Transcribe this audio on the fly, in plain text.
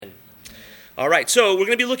All right, so we're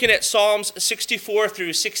going to be looking at Psalms 64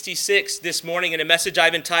 through 66 this morning in a message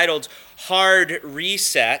I've entitled Hard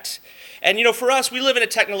Reset. And for us, we live in a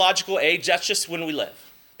technological age. That's just when we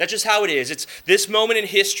live. That's just how it is. It's this moment in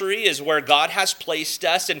history is where God has placed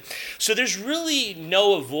us. And so there's really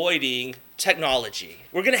no avoiding technology.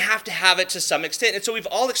 We're going to have it to some extent. And so we've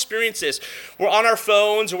all experienced this. We're on our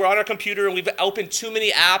phones or we're on our computer and we've opened too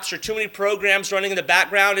many apps or too many programs running in the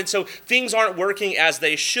background. And so things aren't working as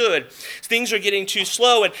they should. Things are getting too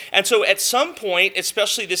slow. And so at some point,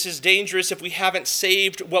 especially this is dangerous if we haven't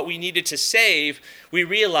saved what we needed to save, we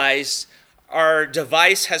realize our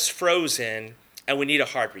device has frozen and we need a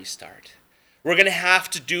hard restart. We're going to have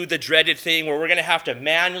to do the dreaded thing where we're going to have to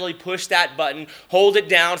manually push that button, hold it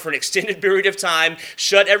down for an extended period of time,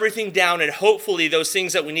 shut everything down, and hopefully those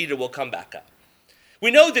things that we needed will come back up.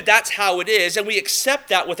 We know that that's how it is, and we accept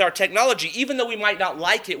that with our technology. Even though we might not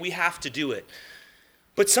like it, we have to do it.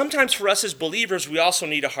 But sometimes for us as believers, we also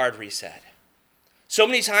need a hard reset. So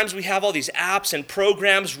many times we have all these apps and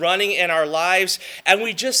programs running in our lives, and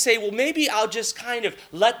we just say, well, maybe I'll just kind of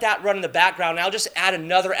let that run in the background, and I'll just add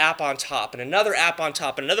another app on top, and another app on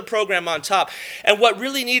top, and another program on top. And what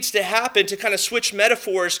really needs to happen to kind of switch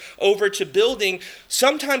metaphors over to building,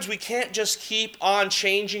 sometimes we can't just keep on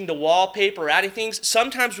changing the wallpaper or adding things.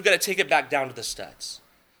 Sometimes we've got to take it back down to the studs.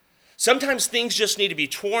 Sometimes things just need to be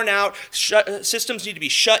torn out, systems need to be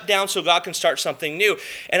shut down so God can start something new.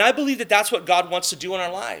 And I believe that that's what God wants to do in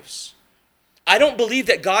our lives. I don't believe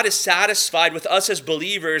that God is satisfied with us as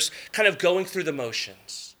believers kind of going through the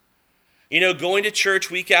motions. Going to church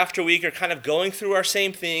week after week or kind of going through our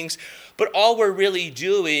same things, but all we're really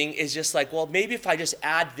doing is just like, well, maybe if I just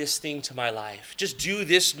add this thing to my life, just do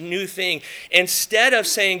this new thing. Instead of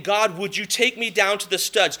saying, God, would you take me down to the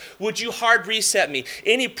studs? Would you hard reset me?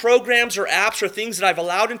 Any programs or apps or things that I've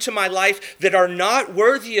allowed into my life that are not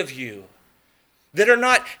worthy of you, that are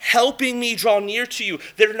not helping me draw near to you,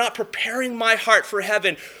 that are not preparing my heart for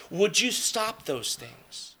heaven, would you stop those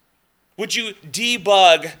things? Would you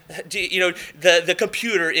debug, the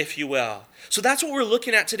computer, if you will? So that's what we're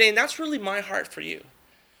looking at today, and that's really my heart for you.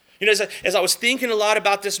 As I was thinking a lot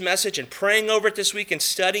about this message and praying over it this week and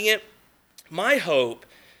studying it, my hope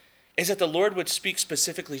is that the Lord would speak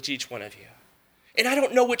specifically to each one of you. And I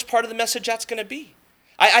don't know which part of the message that's going to be.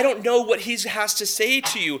 I don't know what he has to say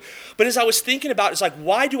to you. But as I was thinking about it, it's like,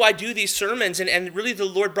 why do I do these sermons? And really the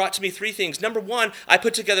Lord brought to me three things. Number one, I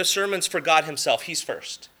put together sermons for God himself. He's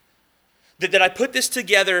first. That I put this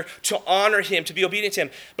together to honor him, to be obedient to him.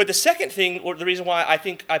 But the second thing, or the reason why I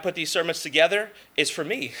think I put these sermons together, is for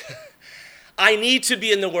me. I need to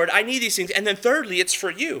be in the Word. I need these things. And then thirdly, it's for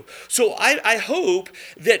you. So I hope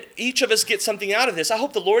that each of us gets something out of this. I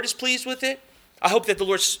hope the Lord is pleased with it. I hope that the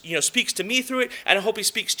Lord speaks to me through it, and I hope he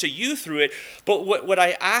speaks to you through it. But what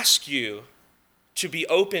I ask you to be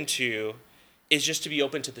open to is just to be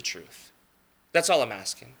open to the truth. That's all I'm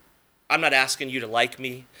asking. I'm not asking you to like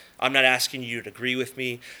me. I'm not asking you to agree with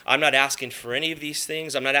me. I'm not asking for any of these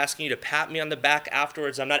things. I'm not asking you to pat me on the back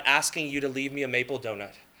afterwards. I'm not asking you to leave me a maple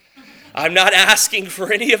donut. I'm not asking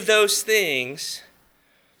for any of those things.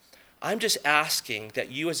 I'm just asking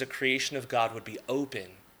that you as a creation of God would be open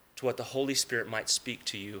to what the Holy Spirit might speak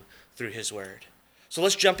to you through his word. So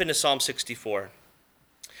let's jump into Psalm 64.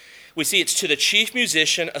 We see it's to the chief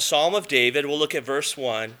musician, a psalm of David. We'll look at verse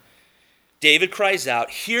 1. David cries out,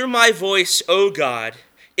 "Hear my voice, O God.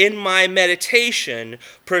 In my meditation,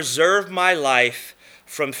 preserve my life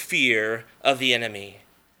from fear of the enemy."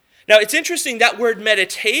 Now, it's interesting that word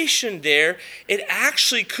meditation there, it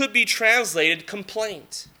actually could be translated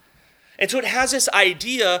complaint. And so it has this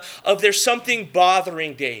idea of there's something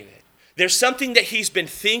bothering David. There's something that he's been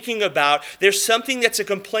thinking about. There's something that's a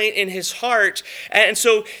complaint in his heart. And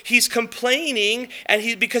so he's complaining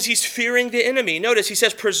because he's fearing the enemy. Notice he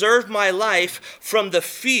says, preserve my life from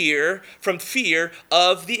fear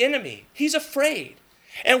of the enemy. He's afraid.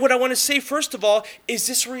 And what I want to say, first of all, is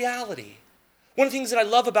this reality. One of the things that I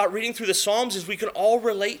love about reading through the Psalms is we can all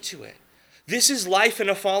relate to it. This is life in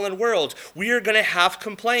a fallen world. We are going to have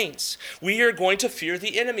complaints. We are going to fear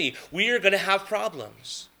the enemy. We are going to have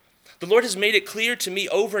problems. The Lord has made it clear to me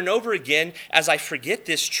over and over again as I forget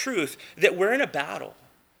this truth that we're in a battle,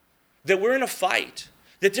 that we're in a fight,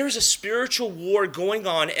 that there's a spiritual war going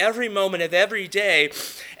on every moment of every day,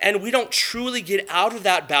 and we don't truly get out of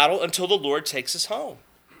that battle until the Lord takes us home.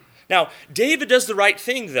 Now, David does the right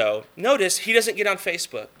thing, though. Notice he doesn't get on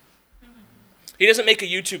Facebook. He doesn't make a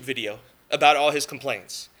YouTube video about all his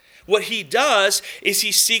complaints. What he does is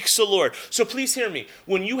he seeks the Lord. So please hear me.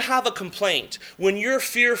 When you have a complaint, when you're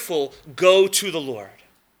fearful, go to the Lord.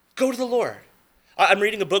 Go to the Lord. I'm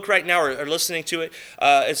reading a book right now, or listening to it.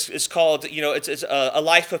 It's called, it's a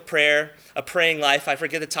life of prayer, a praying life. I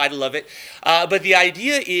forget the title of it. But the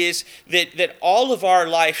idea is that all of our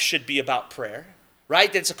life should be about prayer,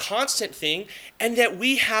 right? That it's a constant thing, and that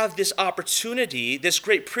we have this opportunity, this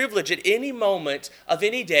great privilege at any moment of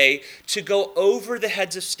any day to go over the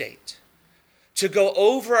heads of state, to go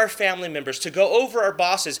over our family members, to go over our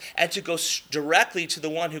bosses, and to go directly to the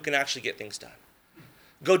one who can actually get things done.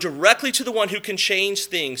 Go directly to the one who can change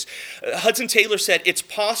things. Hudson Taylor said, it's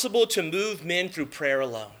possible to move men through prayer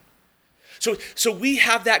alone. So we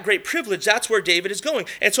have that great privilege. That's where David is going.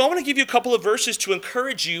 And so I want to give you a couple of verses to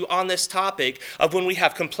encourage you on this topic of when we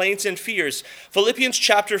have complaints and fears. Philippians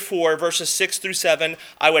chapter 4, verses 6 through 7.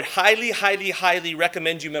 I would highly, highly, highly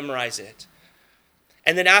recommend you memorize it.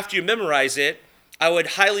 And then after you memorize it, I would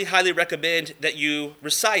highly, highly recommend that you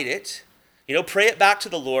recite it. Pray it back to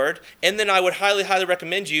the Lord. And then I would highly, highly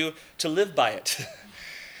recommend you to live by it.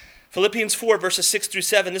 Philippians 4, verses 6 through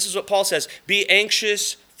 7. This is what Paul says. Be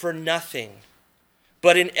anxious for nothing,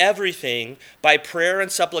 but in everything, by prayer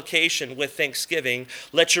and supplication with thanksgiving,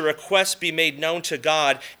 let your requests be made known to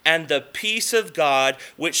God, and the peace of God,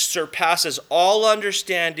 which surpasses all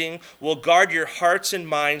understanding, will guard your hearts and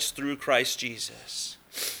minds through Christ Jesus.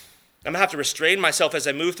 I'm going to have to restrain myself as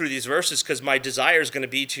I move through these verses because my desire is going to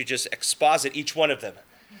be to just exposit each one of them.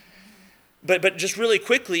 But just really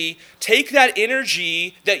quickly, take that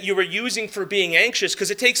energy that you were using for being anxious, because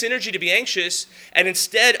it takes energy to be anxious, and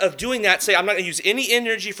instead of doing that, say, I'm not going to use any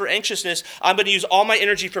energy for anxiousness. I'm going to use all my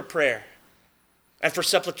energy for prayer and for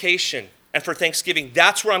supplication and for thanksgiving.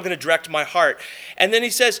 That's where I'm going to direct my heart. And then he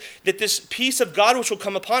says that this peace of God which will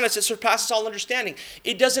come upon us, it surpasses all understanding.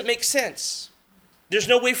 It doesn't make sense. There's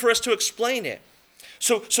no way for us to explain it.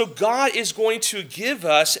 So God is going to give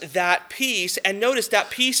us that peace, and notice that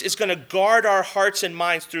peace is going to guard our hearts and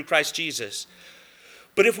minds through Christ Jesus.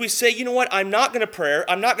 But if we say, you know what, I'm not going to pray,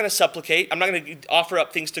 I'm not going to supplicate, I'm not going to offer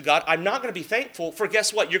up things to God, I'm not going to be thankful, for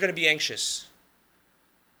guess what, you're going to be anxious.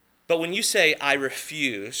 But when you say, I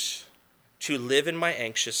refuse to live in my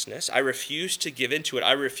anxiousness, I refuse to give into it,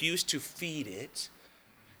 I refuse to feed it,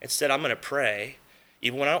 instead I'm going to pray,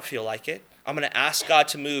 even when I don't feel like it. I'm going to ask God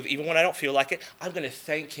to move even when I don't feel like it. I'm going to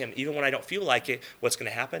thank him even when I don't feel like it. What's going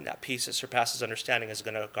to happen? That peace that surpasses understanding is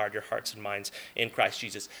going to guard your hearts and minds in Christ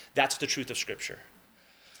Jesus. That's the truth of Scripture.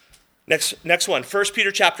 Next one, 1 Peter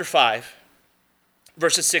chapter 5,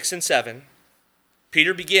 verses 6 and 7.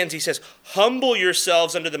 Peter begins, he says, humble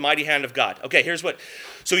yourselves under the mighty hand of God. Okay, here's what.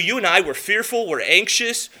 So you and I, we're fearful, we're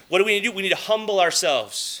anxious. What do we need to do? We need to humble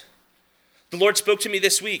ourselves. The Lord spoke to me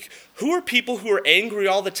this week. Who are people who are angry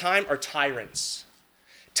all the time are tyrants.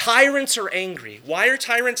 Tyrants are angry. Why are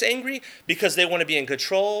tyrants angry? Because they want to be in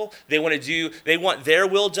control. They want their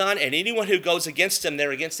will done, and anyone who goes against them,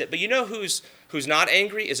 they're against it. But you know who's not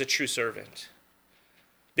angry is a true servant.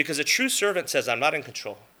 Because a true servant says, I'm not in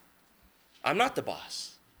control. I'm not the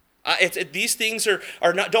boss. These things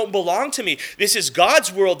don't belong to me. This is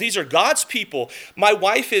God's world. These are God's people. My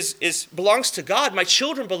wife belongs to God. My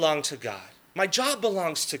children belong to God. My job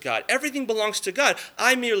belongs to God. Everything belongs to God.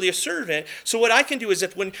 I'm merely a servant. So what I can do is,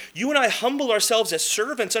 if when you and I humble ourselves as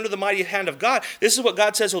servants under the mighty hand of God, this is what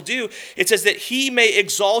God says he'll do. It says that he may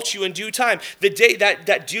exalt you in due time. The day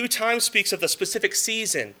that due time speaks of the specific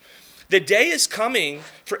season. The day is coming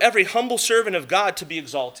for every humble servant of God to be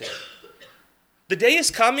exalted. The day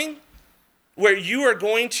is coming where you are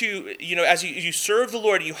going to, as you serve the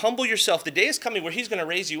Lord, you humble yourself. The day is coming where he's going to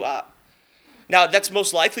raise you up. Now, that's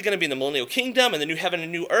most likely going to be in the millennial kingdom and the new heaven and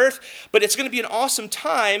new earth, but it's going to be an awesome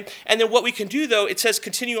time. And then what we can do, though, it says,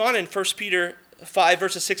 continue on in 1 Peter 5,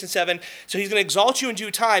 verses 6 and 7. So he's going to exalt you in due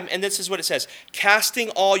time, and this is what it says,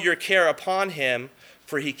 casting all your care upon him,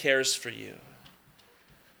 for he cares for you.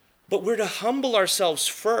 But we're to humble ourselves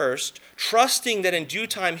first, trusting that in due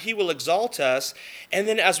time he will exalt us, and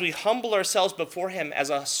then as we humble ourselves before him as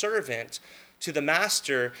a servant to the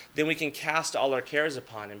master, then we can cast all our cares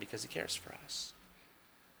upon him because he cares for us.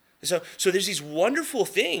 So there's these wonderful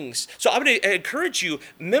things. So I'm going to encourage you,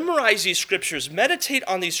 memorize these scriptures, meditate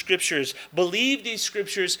on these scriptures, believe these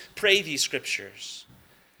scriptures, pray these scriptures.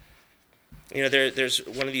 There's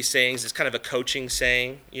one of these sayings, it's kind of a coaching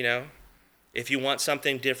saying, if you want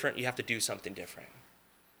something different, you have to do something different.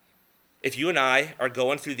 If you and I are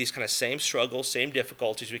going through these kind of same struggles, same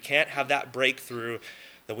difficulties, we can't have that breakthrough,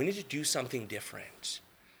 that we need to do something different.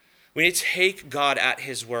 We need to take God at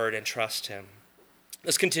his word and trust him.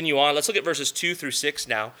 Let's continue on. Let's look at verses 2 through 6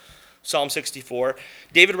 now. Psalm 64.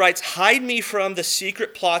 David writes, hide me from the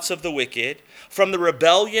secret plots of the wicked, from the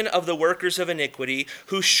rebellion of the workers of iniquity,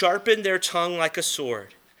 who sharpen their tongue like a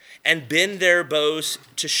sword and bend their bows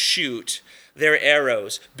to shoot, their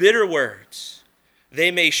arrows, bitter words,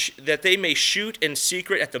 that they may shoot in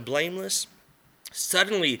secret at the blameless.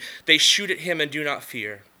 Suddenly they shoot at him and do not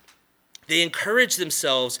fear. They encourage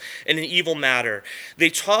themselves in an evil matter. They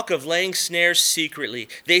talk of laying snares secretly.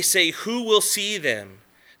 They say, who will see them?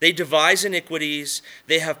 They devise iniquities.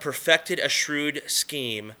 They have perfected a shrewd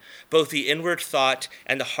scheme. Both the inward thought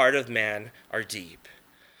and the heart of man are deep.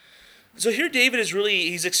 So here David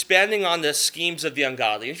he's expanding on the schemes of the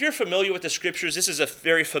ungodly. If you're familiar with the scriptures, this is a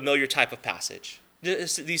very familiar type of passage.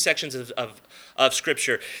 These sections of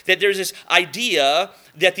scripture, that there's this idea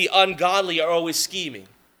that the ungodly are always scheming.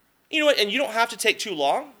 You know what, and you don't have to take too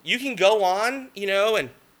long. You can go on, and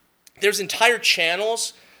there's entire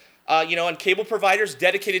channels, on cable providers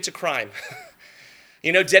dedicated to crime.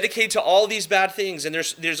 Dedicated to all these bad things. And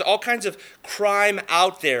there's all kinds of crime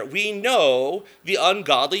out there. We know the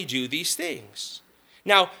ungodly do these things.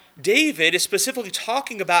 Now, David is specifically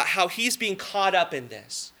talking about how he's being caught up in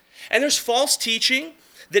this. And there's false teaching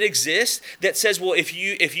that exists that says, well, if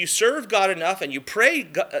you serve God enough and you pray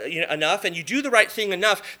enough and you do the right thing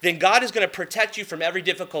enough, then God is going to protect you from every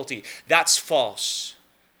difficulty. That's false.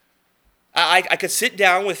 I could sit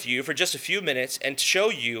down with you for just a few minutes and show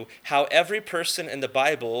you how every person in the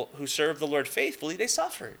Bible who served the Lord faithfully, they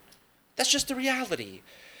suffered. That's just the reality.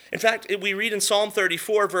 In fact, we read in Psalm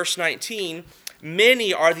 34, verse 19,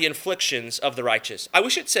 many are the afflictions of the righteous. I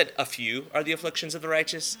wish it said a few are the afflictions of the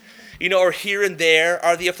righteous, or here and there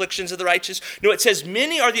are the afflictions of the righteous. No, it says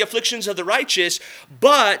many are the afflictions of the righteous,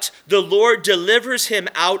 but the Lord delivers him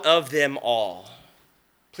out of them all.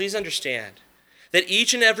 Please understand that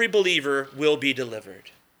each and every believer will be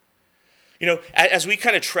delivered. As we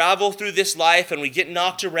kind of travel through this life and we get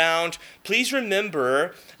knocked around, please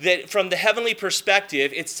remember that from the heavenly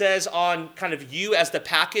perspective, it says on kind of you as the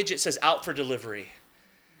package, it says out for delivery.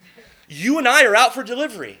 You and I are out for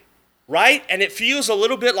delivery, right? And it feels a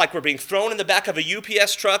little bit like we're being thrown in the back of a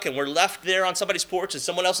UPS truck and we're left there on somebody's porch and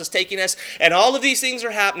someone else is taking us, and all of these things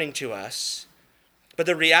are happening to us. But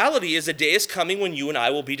the reality is the day is coming when you and I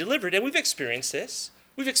will be delivered, and we've experienced this.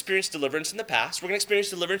 We've experienced deliverance in the past. We're going to experience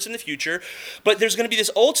deliverance in the future. But there's going to be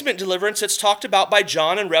this ultimate deliverance that's talked about by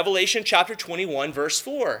John in Revelation chapter 21, verse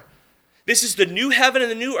 4. This is the new heaven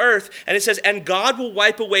and the new earth. And it says, and God will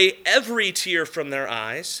wipe away every tear from their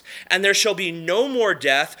eyes. And there shall be no more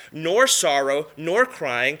death, nor sorrow, nor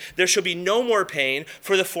crying. There shall be no more pain,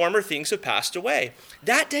 for the former things have passed away.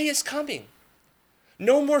 That day is coming.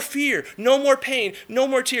 No more fear, no more pain, no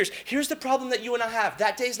more tears. Here's the problem that you and I have.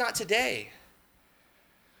 That day's not today.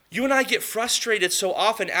 You and I get frustrated so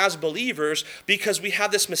often as believers because we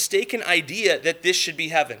have this mistaken idea that this should be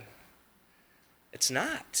heaven. It's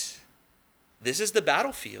not. This is the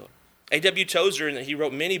battlefield. A.W. Tozer, and he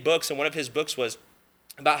wrote many books, and one of his books was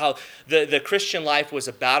about how the Christian life was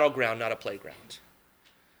a battleground, not a playground.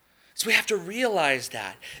 So we have to realize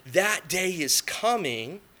that day is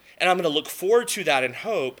coming, and I'm going to look forward to that and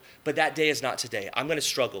hope, but that day is not today. I'm going to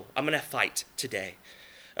struggle. I'm going to fight today.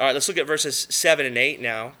 All right, let's look at verses 7 and 8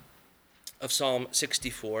 now of Psalm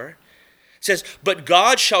 64. It says, but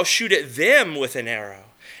God shall shoot at them with an arrow,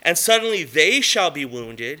 and suddenly they shall be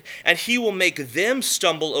wounded, and he will make them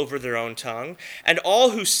stumble over their own tongue, and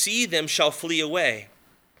all who see them shall flee away.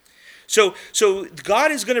 So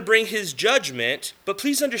God is going to bring his judgment, but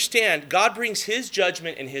please understand, God brings his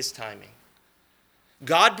judgment in his timing.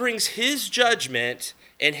 God brings his judgment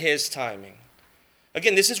in his timing.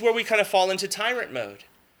 Again, this is where we kind of fall into tyrant mode.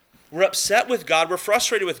 We're upset with God, we're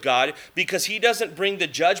frustrated with God because he doesn't bring the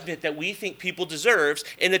judgment that we think people deserves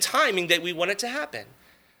in the timing that we want it to happen.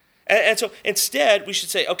 And so instead, we should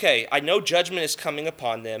say, okay, I know judgment is coming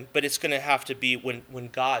upon them, but it's going to have to be when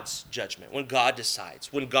God's judgment, when God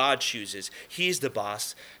decides, when God chooses. He's the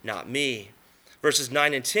boss, not me. Verses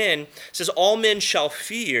 9 and 10 says, all men shall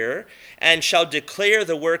fear and shall declare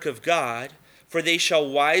the work of God, for they shall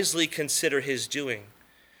wisely consider his doing.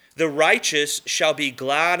 The righteous shall be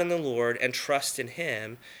glad in the Lord and trust in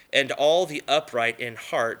him, and all the upright in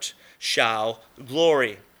heart shall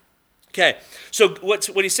glory. Okay, so what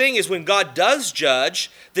he's saying is when God does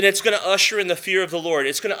judge, then it's going to usher in the fear of the Lord.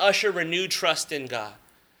 It's going to usher renewed trust in God.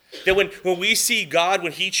 That when we see God,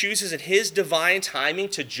 when he chooses in his divine timing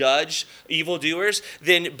to judge evildoers,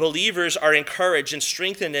 then believers are encouraged and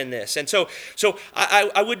strengthened in this. And so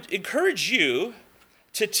I would encourage you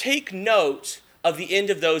to take note of the end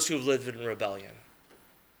of those who have lived in rebellion.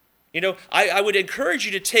 I would encourage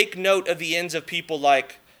you to take note of the ends of people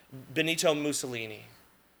like Benito Mussolini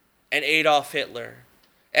and Adolf Hitler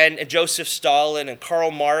and Joseph Stalin and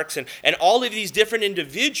Karl Marx and all of these different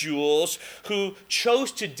individuals who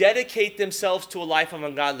chose to dedicate themselves to a life of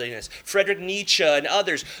ungodliness. Friedrich Nietzsche and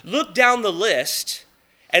others. Look down the list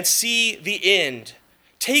and see the end.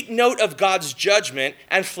 Take note of God's judgment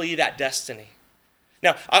and flee that destiny.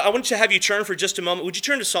 Now, I want to have you turn for just a moment. Would you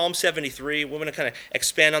turn to Psalm 73? We're going to kind of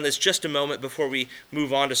expand on this just a moment before we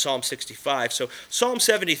move on to Psalm 65. So Psalm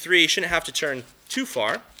 73, you shouldn't have to turn too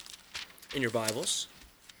far in your Bibles.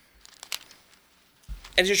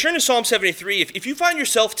 And as you turn to Psalm 73, if you find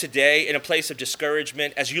yourself today in a place of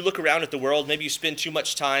discouragement, as you look around at the world, maybe you spend too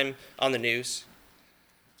much time on the news.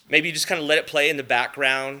 Maybe you just kind of let it play in the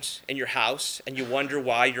background in your house, and you wonder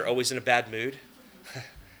why you're always in a bad mood.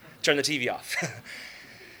 Turn the TV off.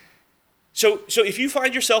 So if you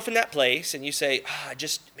find yourself in that place and you say, I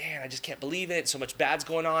just can't believe it. So much bad's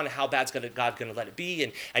going on. How bad's God going to let it be?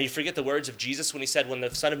 And you forget the words of Jesus when he said, when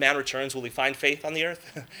the Son of Man returns, will he find faith on the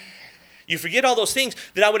earth? You forget all those things.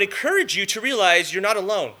 Then I would encourage you to realize you're not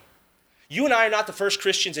alone. You and I are not the first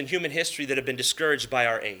Christians in human history that have been discouraged by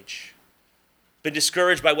our age, been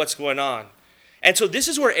discouraged by what's going on. And so this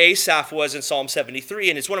is where Asaph was in Psalm 73,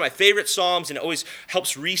 and it's one of my favorite psalms, and it always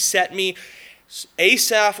helps reset me.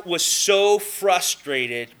 Asaph was so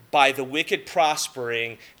frustrated by the wicked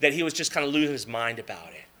prospering that he was just kind of losing his mind about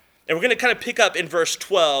it. And we're going to kind of pick up in verse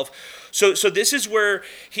 12. So this is where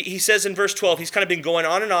he says in verse 12, he's kind of been going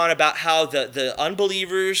on and on about how the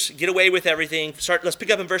unbelievers get away with everything. Let's pick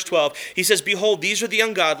up in verse 12. He says, behold, these are the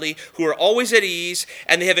ungodly who are always at ease,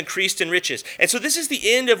 and they have increased in riches. And so this is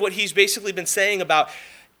the end of what he's basically been saying about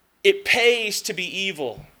it pays to be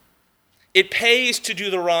evil. It pays to do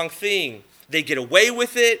the wrong thing. They get away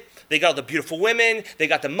with it. They got all the beautiful women. They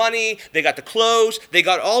got the money. They got the clothes. They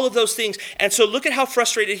got all of those things. And so look at how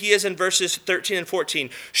frustrated he is in verses 13 and 14.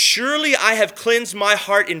 Surely I have cleansed my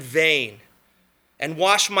heart in vain and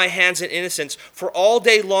washed my hands in innocence. For all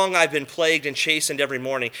day long I've been plagued and chastened every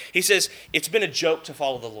morning. He says, it's been a joke to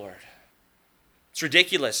follow the Lord. It's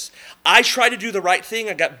ridiculous. I tried to do the right thing.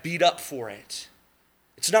 I got beat up for it.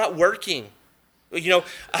 It's not working. You know,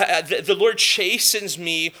 the Lord chastens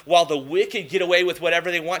me while the wicked get away with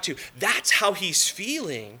whatever they want to. That's how he's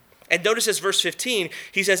feeling. And notice as verse 15,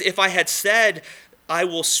 he says, if I had said, I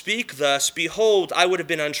will speak thus, behold, I would have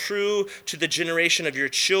been untrue to the generation of your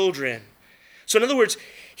children. So in other words,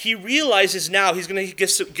 he realizes now, he's going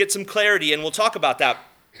to get some clarity, and we'll talk about that.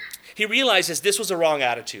 He realizes this was a wrong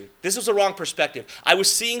attitude. This was a wrong perspective. I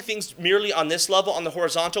was seeing things merely on this level, on the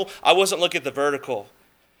horizontal. I wasn't looking at the vertical.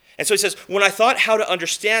 And so he says, when I thought how to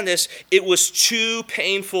understand this, it was too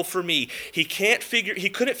painful for me. He couldn't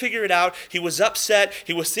figure it out. He was upset.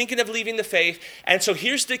 He was thinking of leaving the faith. And so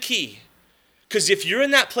here's the key. Because if you're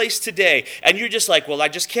in that place today and you're just like, well, I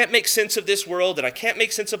just can't make sense of this world and I can't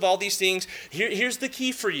make sense of all these things, here's the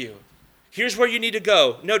key for you. Here's where you need to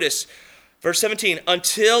go. Notice, verse 17,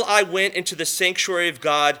 until I went into the sanctuary of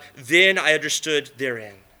God, then I understood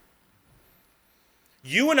therein.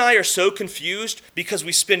 You and I are so confused because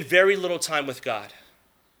we spend very little time with God.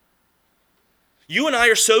 You and I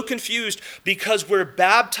are so confused because we're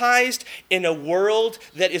baptized in a world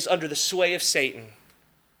that is under the sway of Satan.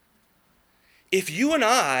 If you and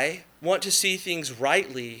I want to see things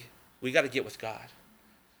rightly, we got to get with God.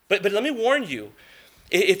 But let me warn you,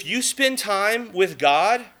 if you spend time with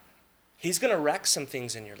God, he's going to wreck some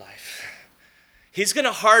things in your life. He's going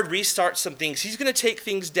to hard restart some things. He's going to take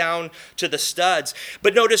things down to the studs.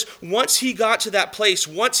 But notice, once he got to that place,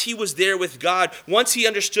 once he was there with God, once he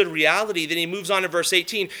understood reality, then he moves on to verse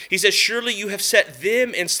 18. He says, surely you have set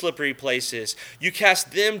them in slippery places. You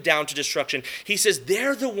cast them down to destruction. He says,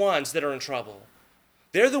 they're the ones that are in trouble.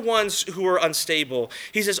 They're the ones who are unstable.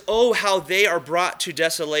 He says, oh, how they are brought to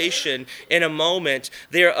desolation in a moment.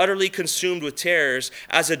 They are utterly consumed with terrors.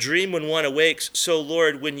 As a dream when one awakes, so,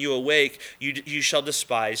 Lord, when you awake, you shall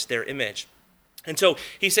despise their image. And so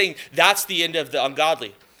he's saying that's the end of the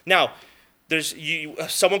ungodly. Now,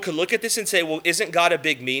 someone could look at this and say, well, isn't God a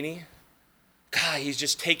big meanie? God, he's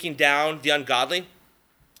just taking down the ungodly.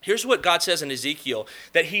 Here's what God says in Ezekiel,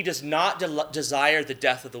 that he does not desire the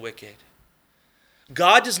death of the wicked.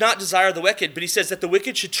 God does not desire the wicked, but he says that the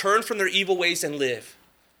wicked should turn from their evil ways and live.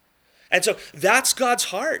 And so that's God's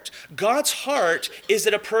heart. God's heart is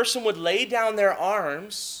that a person would lay down their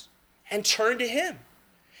arms and turn to him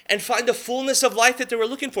and find the fullness of life that they were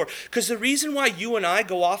looking for. Because the reason why you and I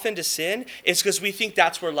go off into sin is because we think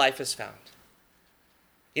that's where life is found.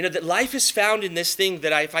 You know, that life is found in this thing,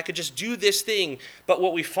 that if I could just do this thing. But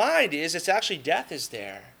what we find is it's actually death is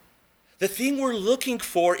there. The thing we're looking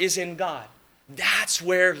for is in God. That's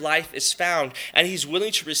where life is found. And he's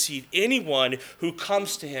willing to receive anyone who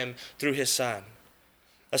comes to him through his Son.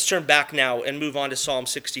 Let's turn back now and move on to Psalm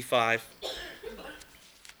 65.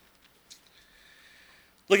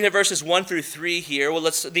 Looking at verses 1 through 3 here,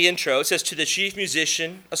 the intro. It says, to the chief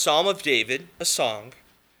musician, a psalm of David, a song.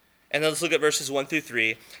 And then let's look at verses 1 through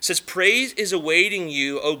 3. It says, praise is awaiting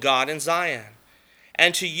you, O God, in Zion,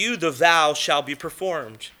 and to you the vow shall be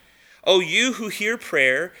performed. O you who hear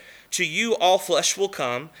prayer, to you all flesh will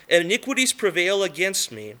come. Iniquities prevail against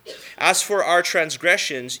me. As for our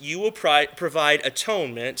transgressions, you will provide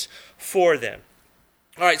atonement for them.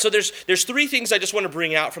 All right, so there's three things I just want to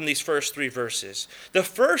bring out from these first three verses. The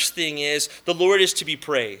first thing is the Lord is to be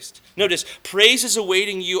praised. Notice, praise is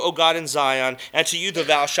awaiting you, O God, in Zion, and to you the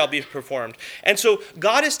vow shall be performed. And so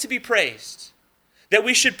God is to be praised, that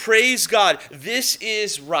we should praise God. This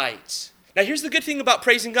is right. Now here's the good thing about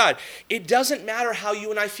praising God. It doesn't matter how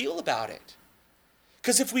you and I feel about it.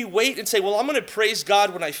 Because if we wait and say, well, I'm going to praise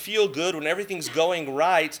God when I feel good, when everything's going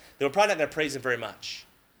right, then we're probably not going to praise him very much.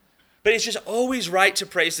 But it's just always right to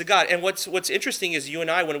praise the God. And what's interesting is you and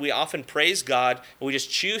I, when we often praise God, and we just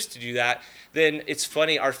choose to do that, then it's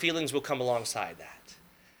funny, our feelings will come alongside that.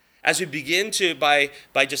 As we begin to, by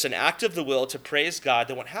just an act of the will, to praise God,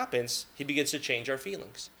 then what happens? He begins to change our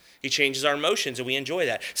feelings. He changes our emotions, and we enjoy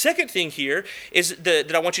that. Second thing here is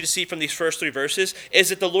that I want you to see from these first three verses is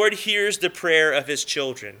that the Lord hears the prayer of his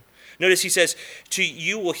children. Notice he says, to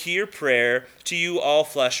you will hear prayer, to you all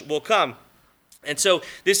flesh will come. And so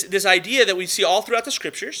this idea that we see all throughout the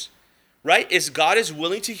scriptures, right, is God is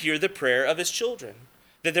willing to hear the prayer of his children,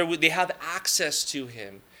 that they have access to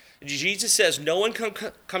him. Jesus says, no one can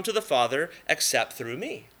come to the Father except through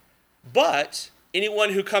me. But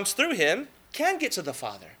anyone who comes through him can get to the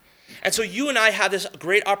Father. And so you and I have this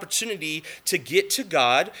great opportunity to get to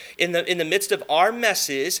God in the midst of our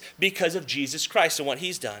messes because of Jesus Christ and what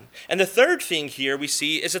he's done. And the third thing here we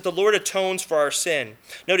see is that the Lord atones for our sin.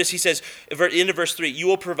 Notice he says, in verse 3, you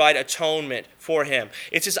will provide atonement for him.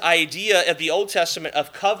 It's this idea of the Old Testament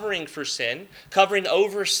of covering for sin, covering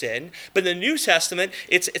over sin. But in the New Testament,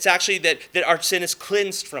 it's actually that our sin is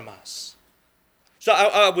cleansed from us. So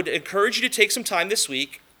I would encourage you to take some time this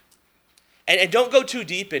week, and don't go too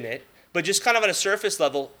deep in it, but just kind of on a surface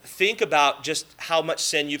level, think about just how much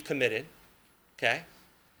sin you've committed, okay?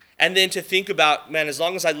 And then to think about, man, as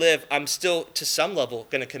long as I live, I'm still to some level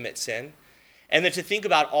going to commit sin. And then to think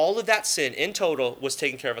about all of that sin in total was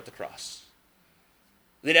taken care of at the cross.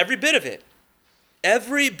 That every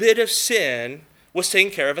bit of sin was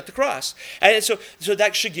taken care of at the cross. And so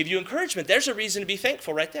that should give you encouragement. There's a reason to be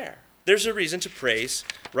thankful right there. There's a reason to praise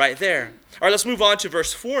right there. All right, let's move on to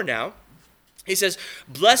verse 4 now. He says,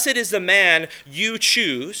 blessed is the man you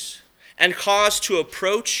choose and cause to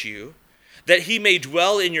approach you, that he may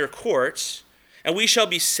dwell in your courts, and we shall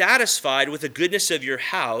be satisfied with the goodness of your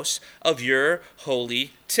house, of your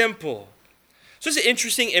holy temple. So there's an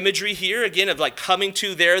interesting imagery here, again, of like coming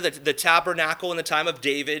to the tabernacle in the time of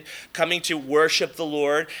David, coming to worship the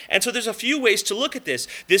Lord. And so there's a few ways to look at this.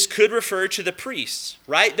 This could refer to the priests,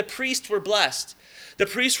 right? The priests were blessed. The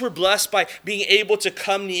priests were blessed by being able to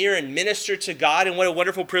come near and minister to God, and what a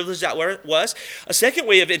wonderful privilege that was. A second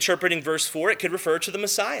way of interpreting verse 4, it could refer to the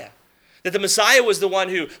Messiah. That the Messiah was the one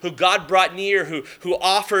who God brought near, who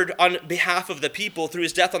offered on behalf of the people through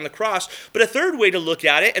his death on the cross. But a third way to look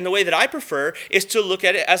at it, and the way that I prefer, is to look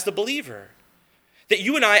at it as the believer. That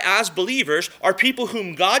you and I, as believers, are people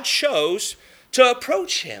whom God chose to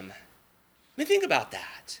approach him. I mean, think about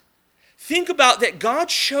that. Think about that God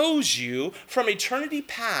chose you from eternity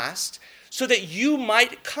past so that you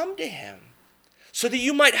might come to him, so that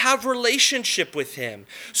you might have relationship with him,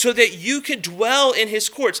 so that you can dwell in his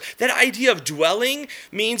courts. That idea of dwelling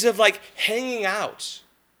means of like hanging out.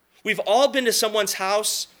 We've all been to someone's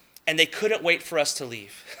house and they couldn't wait for us to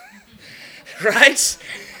leave, right?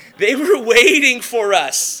 They were waiting for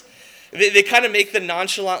us. They kind of make the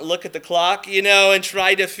nonchalant look at the clock, and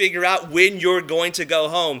try to figure out when you're going to go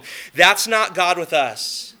home. That's not God with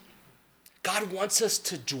us. God wants us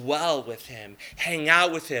to dwell with him, hang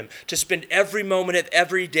out with him, to spend every moment of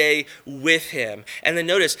every day with him. And then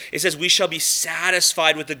notice, it says, we shall be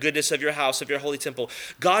satisfied with the goodness of your house, of your holy temple.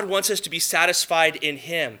 God wants us to be satisfied in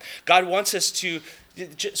him. God wants us to,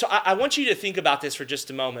 so I want you to think about this for just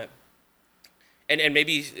a moment. And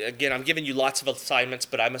maybe, again, I'm giving you lots of assignments,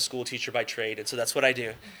 but I'm a school teacher by trade, and so that's what I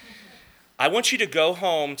do. I want you to go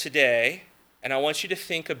home today, and I want you to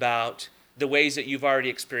think about the ways that you've already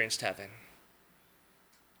experienced heaven.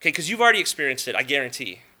 Okay, because you've already experienced it, I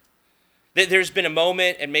guarantee. There's been a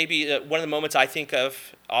moment, and maybe one of the moments I think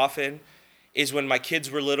of often is when my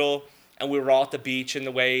kids were little, and we were all at the beach in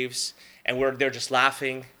the waves, and they're just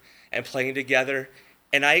laughing and playing together,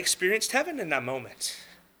 and I experienced heaven in that moment.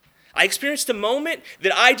 I experienced a moment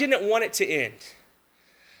that I didn't want it to end.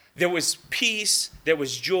 There was peace, there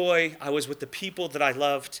was joy, I was with the people that I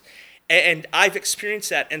loved, and I've experienced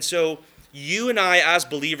that. And so you and I as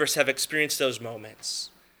believers have experienced those moments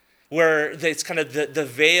where it's kind of the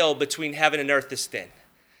veil between heaven and earth is thin.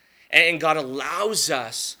 And God allows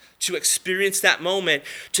us to experience that moment,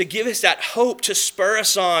 to give us that hope, to spur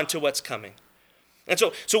us on to what's coming. And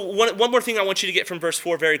so one more thing I want you to get from verse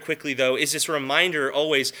 4 very quickly, though, is this reminder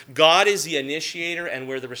always, God is the initiator and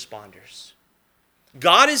we're the responders.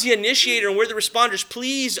 God is the initiator and we're the responders.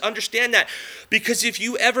 Please understand that. Because if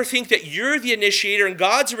you ever think that you're the initiator and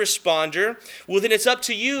God's a responder, well, then it's up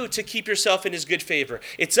to you to keep yourself in his good favor.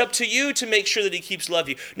 It's up to you to make sure that he keeps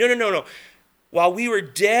loving you. No. While we were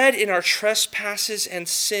dead in our trespasses and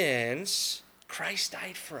sins, Christ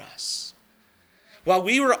died for us. While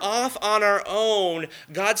we were off on our own,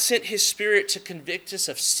 God sent his Spirit to convict us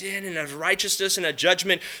of sin and of righteousness and of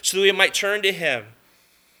judgment so that we might turn to him.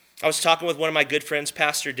 I was talking with one of my good friends,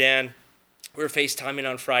 Pastor Dan. We were FaceTiming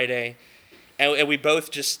on Friday, and we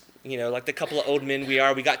both just, like the couple of old men we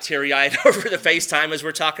are, we got teary-eyed over the FaceTime as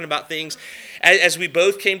we're talking about things. As we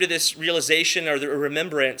both came to this realization or the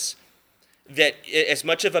remembrance that as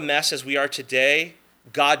much of a mess as we are today,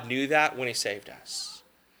 God knew that when he saved us.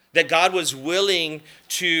 That God was willing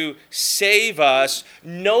to save us,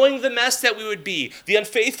 knowing the mess that we would be, the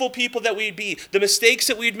unfaithful people that we'd be, the mistakes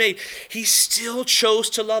that we'd made. He still chose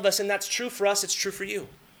to love us, and that's true for us, it's true for you.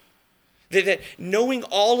 That knowing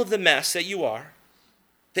all of the mess that you are,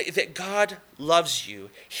 that God loves you,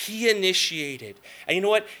 he initiated. And you know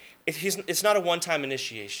what? It's not a one-time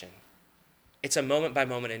initiation. It's a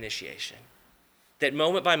moment-by-moment initiation. That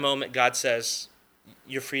moment by moment, God says,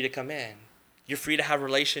 you're free to come in. You're free to have a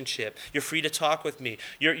relationship. You're free to talk with me.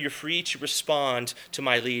 You're free to respond to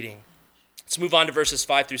my leading. Let's move on to verses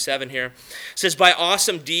 5 through 7 here. It says, by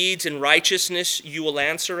awesome deeds and righteousness you will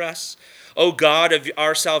answer us, O God of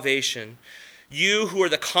our salvation. You who are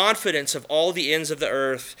the confidence of all the ends of the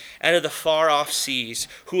earth and of the far-off seas,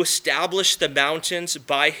 who established the mountains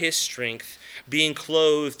by his strength, being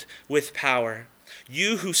clothed with power.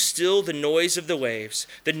 You who still the noise of the waves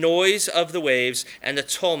and the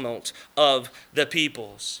tumult of the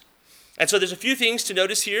peoples. And so there's a few things to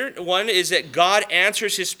notice here. One is that God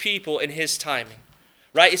answers his people in his timing.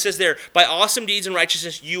 Right? It says there, by awesome deeds and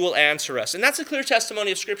righteousness, you will answer us. And that's a clear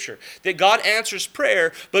testimony of Scripture, that God answers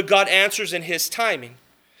prayer, but God answers in his timing.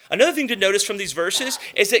 Another thing to notice from these verses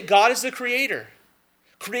is that God is the creator.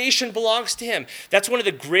 Creation belongs to him. That's one of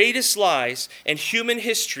the greatest lies in human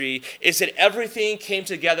history, is that everything came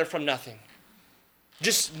together from nothing.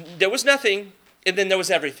 There was nothing, and then there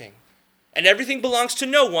was everything. And everything belongs to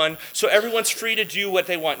no one, so everyone's free to do what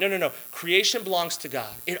they want. No. Creation belongs to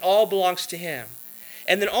God. It all belongs to him.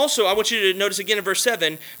 And then also, I want you to notice again in verse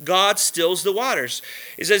 7, God stills the waters.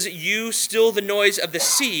 It says, you still the noise of the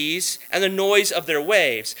seas and the noise of their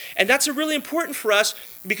waves. And that's really important for us,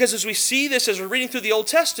 because as we see this, as we're reading through the Old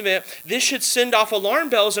Testament, this should send off alarm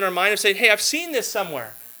bells in our mind of saying, hey, I've seen this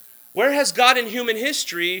somewhere. Where has God in human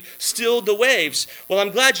history stilled the waves? Well,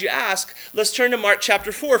 I'm glad you asked. Let's turn to Mark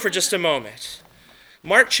chapter 4 for just a moment.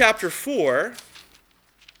 Mark chapter 4,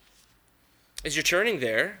 as you're turning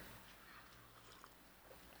there,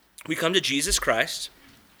 we come to Jesus Christ,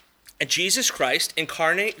 and Jesus Christ,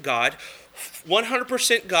 incarnate God,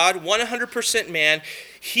 100% God, 100% man,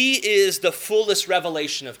 he is the fullest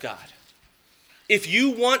revelation of God. If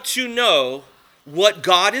you want to know what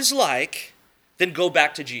God is like, then go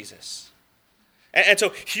back to Jesus. And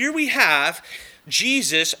so here we have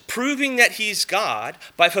Jesus proving that he's God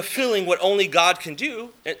by fulfilling what only God can do,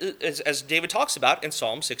 as David talks about in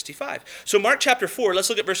Psalm 65. So Mark chapter 4, let's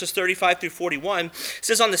look at verses 35 through 41. It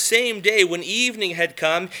says, on the same day when evening had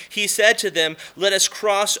come, he said to them, let us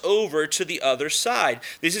cross over to the other side.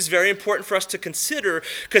 This is very important for us to consider,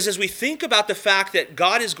 because as we think about the fact that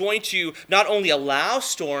God is going to not only allow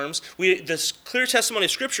storms, this clear testimony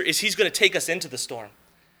of Scripture is he's going to take us into the storm.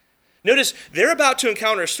 Notice, they're about to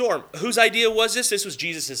encounter a storm. Whose idea was this? This was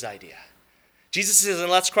Jesus' idea. Jesus says, and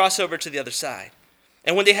let's cross over to the other side.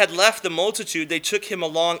 And when they had left the multitude, they took him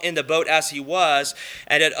along in the boat as he was,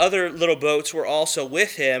 and other little boats were also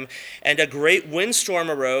with him. And a great windstorm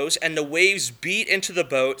arose, and the waves beat into the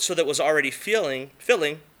boat, so that it was already filling.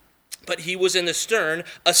 But he was in the stern,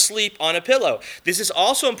 asleep on a pillow. This is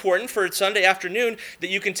also important for Sunday afternoon, that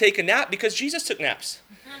you can take a nap, because Jesus took naps,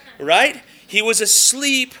 right? He was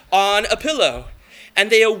asleep on a pillow. And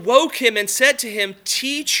they awoke him and said to him,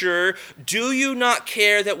 Teacher, do you not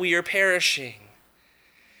care that we are perishing?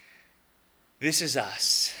 This is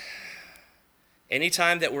us.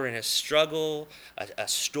 Anytime that we're in a struggle, a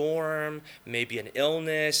storm, maybe an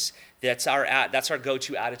illness, that's our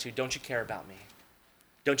go-to attitude. Don't you care about me?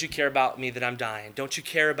 Don't you care about me that I'm dying? Don't you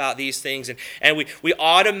care about these things? And we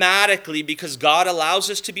automatically, because God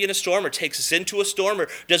allows us to be in a storm or takes us into a storm or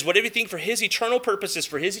does whatever everything for his eternal purposes,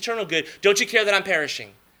 for his eternal good, don't you care that I'm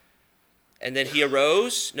perishing? And then he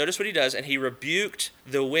arose, notice what he does, and he rebuked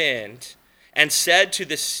the wind and said to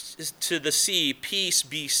the sea, peace,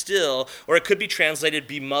 be still, or it could be translated,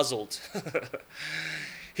 be muzzled.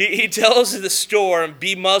 he tells the storm,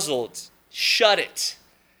 be muzzled, shut it.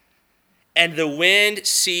 And the wind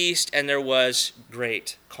ceased, and there was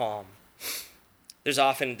great calm. There's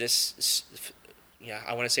often this,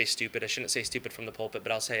 I want to say stupid. I shouldn't say stupid from the pulpit,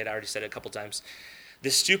 but I'll say it. I already said it a couple times.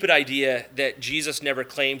 This stupid idea that Jesus never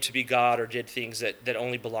claimed to be God or did things that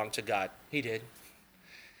only belonged to God. He did.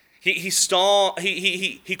 He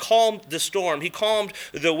calmed the storm. He calmed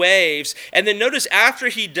the waves. And then notice after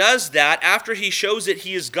he does that, after he shows that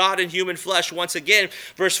he is God in human flesh, once again,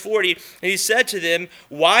 verse 40, and he said to them,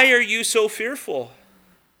 why are you so fearful?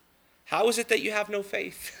 How is it that you have no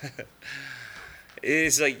faith?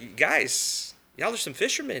 It's like, guys, y'all are some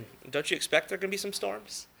fishermen. Don't you expect there are going to be some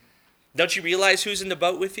storms? Don't you realize who's in the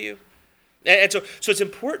boat with you? And so it's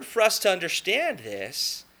important for us to understand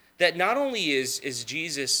this, that not only is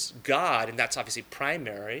Jesus God, and that's obviously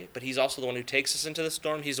primary, but he's also the one who takes us into the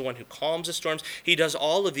storm. He's the one who calms the storms. He does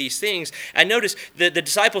all of these things. And notice the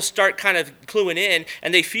disciples start kind of cluing in,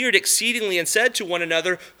 and they feared exceedingly and said to one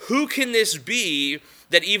another, who can this be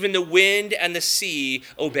that even the wind and the sea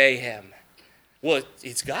obey him? Well,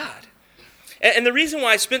 it's God. And the reason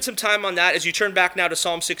why I spent some time on that, as you turn back now to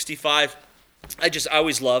Psalm 65, I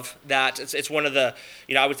always love that. It's one of the,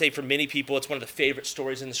 I would say for many people, it's one of the favorite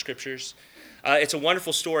stories in the scriptures. It's a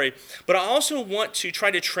wonderful story. But I also want to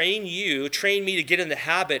try to train me to get in the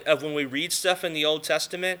habit of when we read stuff in the Old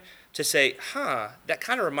Testament to say, that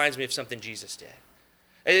kind of reminds me of something Jesus did.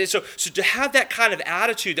 And so to have that kind of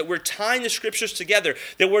attitude that we're tying the scriptures together,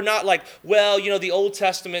 that we're not like, well, the Old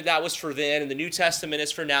Testament, that was for then, and the New Testament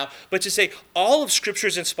is for now, but to say all of scripture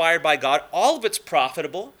is inspired by God, all of it's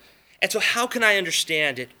profitable. And so how can I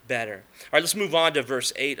understand it better? All right, let's move on to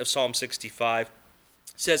verse 8 of Psalm 65. It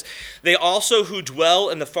says, they also who dwell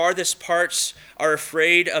in the farthest parts are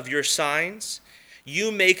afraid of your signs.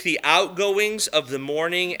 You make the outgoings of the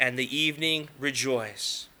morning and the evening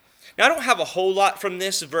rejoice. Now, I don't have a whole lot from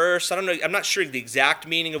this verse. I'm not sure the exact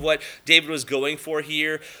meaning of what David was going for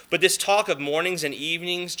here, but this talk of mornings and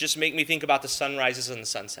evenings just make me think about the sunrises and the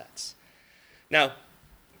sunsets. Now,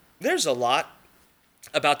 there's a lot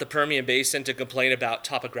about the Permian Basin to complain about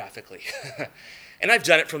topographically. And I've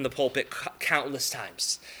done it from the pulpit countless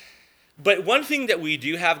times. But one thing that we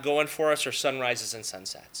do have going for us are sunrises and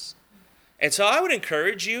sunsets. And so I would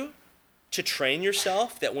encourage you to train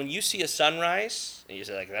yourself that when you see a sunrise, and you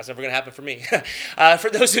say, that's never going to happen for me. For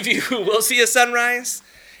those of you who will see a sunrise,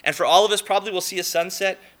 and for all of us probably will see a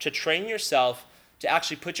sunset, to train yourself to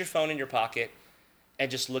actually put your phone in your pocket and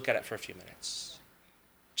just look at it for a few minutes.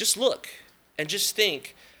 Just look. And just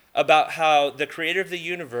think about how the creator of the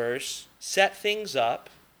universe set things up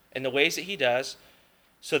in the ways that he does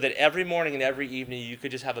so that every morning and every evening you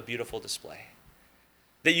could just have a beautiful display.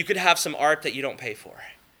 That you could have some art that you don't pay for.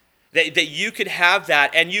 That you could have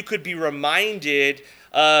that and you could be reminded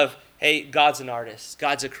of, hey, God's an artist.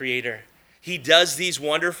 God's a creator. He does these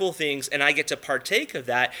wonderful things and I get to partake of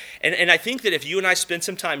that. And I think that if you and I spend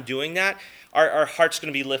some time doing that, our heart's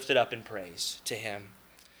going to be lifted up in praise to him.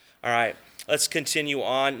 All right. Let's continue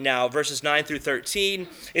on now. Verses 9 through 13.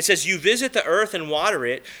 It says, you visit the earth and water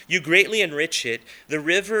it. You greatly enrich it. The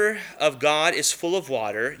river of God is full of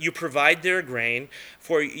water. You provide their grain,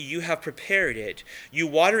 for you have prepared it. You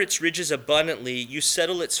water its ridges abundantly. You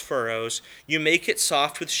settle its furrows. You make it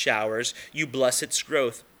soft with showers. You bless its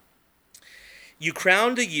growth. You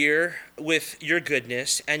crown the year with your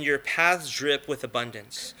goodness, and your paths drip with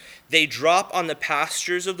abundance. They drop on the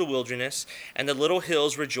pastures of the wilderness, and the little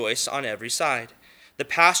hills rejoice on every side. The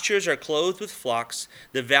pastures are clothed with flocks.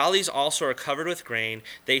 The valleys also are covered with grain.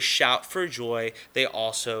 They shout for joy. They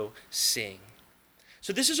also sing.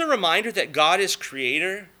 So this is a reminder that God is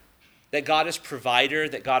creator, that God is provider,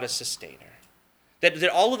 that God is sustainer. That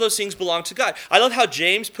all of those things belong to God. I love how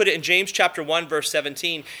James put it in James chapter 1, verse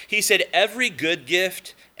 17. He said, every good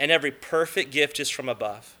gift and every perfect gift is from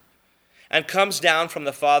above and comes down from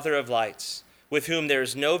the Father of lights, with whom there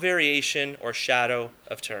is no variation or shadow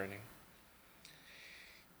of turning.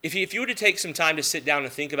 If you were to take some time to sit down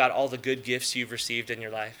and think about all the good gifts you've received in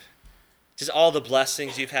your life, just all the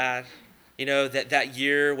blessings you've had, that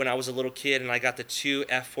year when I was a little kid and I got the 2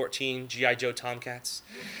 F-14 G.I. Joe Tomcats,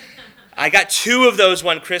 I got two of those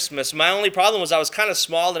one Christmas. My only problem was I was kind of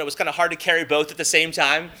small and it was kind of hard to carry both at the same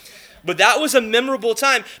time. But that was a memorable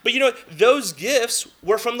time. But you know, those gifts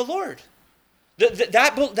were from the Lord.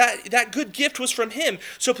 That good gift was from him.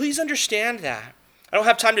 So please understand that. I don't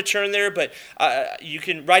have time to turn there, but you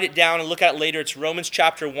can write it down and look at it later. It's Romans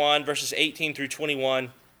chapter 1, verses 18 through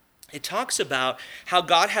 21. It talks about how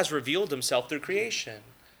God has revealed himself through creation.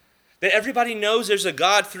 That everybody knows there's a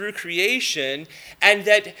God through creation, and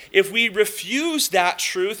that if we refuse that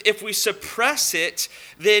truth, if we suppress it,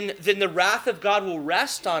 then the wrath of God will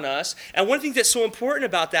rest on us. And one thing that's so important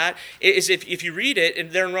about that is if you read it, and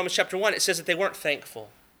there in Romans chapter 1, it says that they weren't thankful.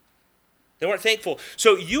 They weren't thankful.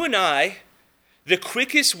 So you and I, the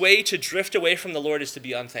quickest way to drift away from the Lord is to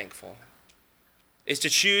be unthankful. Is to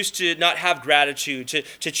choose to not have gratitude,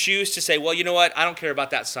 to choose to say, well, you know what? I don't care about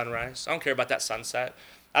that sunrise. I don't care about that sunset.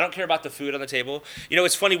 I don't care about the food on the table. You know,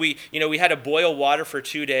 it's funny, we had to boil water for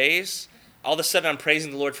 2 days. All of a sudden, I'm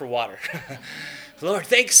praising the Lord for water. Lord,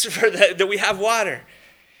 thanks for that we have water.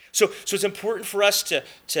 So it's important for us to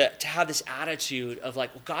have this attitude of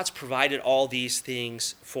like, well, God's provided all these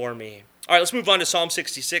things for me. All right, let's move on to Psalm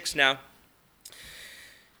 66 now.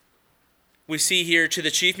 We see here, to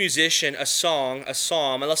the chief musician, a song, a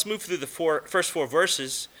psalm. And let's move through the first four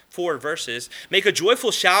verses. Make a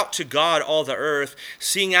joyful shout to God, all the earth.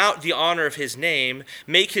 Sing out the honor of his name.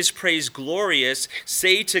 Make his praise glorious.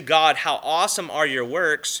 Say to God, how awesome are your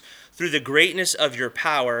works. Through the greatness of your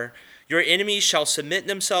power, your enemies shall submit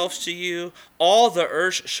themselves to you. All the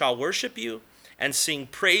earth shall worship you and sing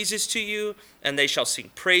praises to you, and they shall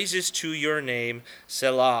sing praises to your name,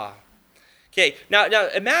 Selah. Okay, now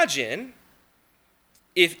imagine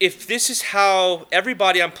if this is how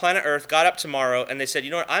everybody on planet Earth got up tomorrow and they said,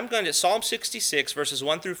 you know what, I'm going to Psalm 66, verses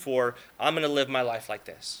 1 through 4, I'm going to live my life like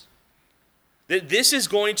this. This is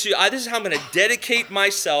how I'm going to dedicate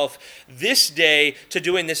myself this day to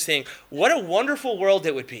doing this thing. What a wonderful world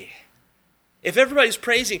it would be if everybody's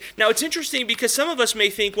praising. Now, it's interesting because some of us may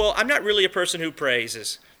think, well, I'm not really a person who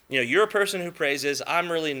praises. You know, you're a person who praises.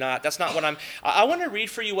 I'm really not. That's not what I want to read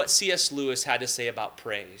for you what C.S. Lewis had to say about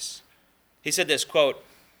praise. He said this, quote,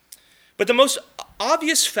 "But the most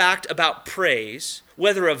obvious fact about praise,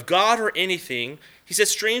 whether of God or anything," he said,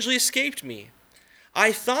 "strangely escaped me.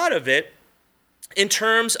 I thought of it in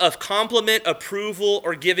terms of compliment, approval,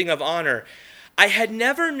 or giving of honor. I had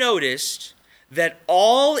never noticed that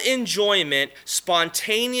all enjoyment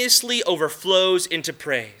spontaneously overflows into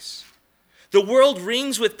praise. The world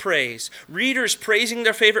rings with praise. Readers praising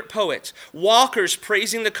their favorite poets. Walkers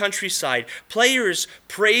praising the countryside. Players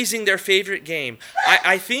praising their favorite game.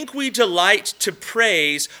 I think we delight to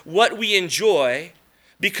praise what we enjoy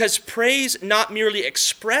because praise not merely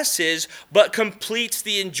expresses but completes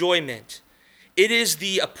the enjoyment. It is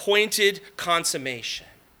the appointed consummation."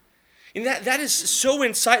 And that is so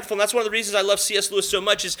insightful, and that's one of the reasons I love C.S. Lewis so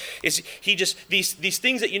much is he just, these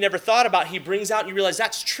things that you never thought about, he brings out and you realize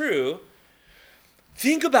that's true.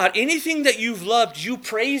 Think about anything that you've loved, you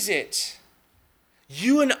praise it.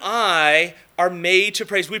 You and I are made to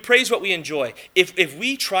praise. We praise what we enjoy. If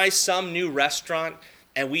we try some new restaurant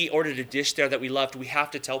and we ordered a dish there that we loved, we have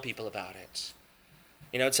to tell people about it.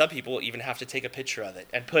 You know, and some people even have to take a picture of it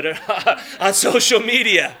and put it on social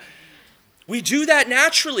media. We do that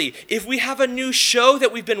naturally. If we have a new show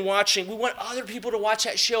that we've been watching, we want other people to watch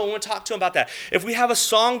that show. We want to talk to them about that. If we have a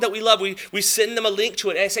song that we love, we send them a link to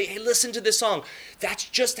it and I say, hey, listen to this song. That's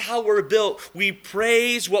just how we're built. We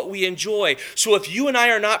praise what we enjoy. So if you and I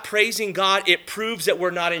are not praising God, it proves that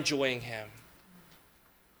we're not enjoying him.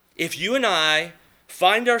 If you and I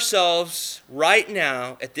find ourselves right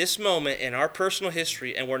now at this moment in our personal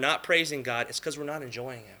history and we're not praising God, it's because we're not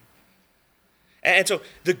enjoying him. And so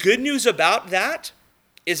the good news about that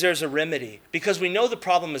is there's a remedy because we know the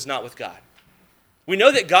problem is not with God. We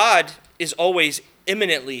know that God is always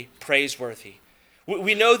eminently praiseworthy.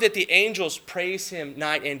 We know that the angels praise him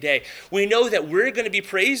night and day. We know that we're going to be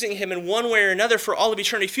praising him in one way or another for all of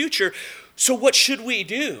eternity future. So what should we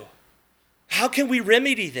do? How can we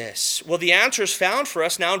remedy this? Well, the answer is found for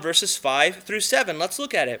us now in verses 5 through 7. Let's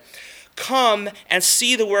look at it. Come and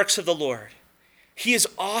see the works of the Lord. He is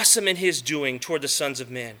awesome in his doing toward the sons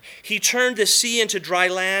of men. He turned the sea into dry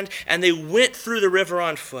land, and they went through the river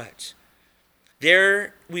on foot.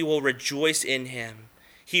 There we will rejoice in him.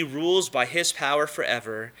 He rules by his power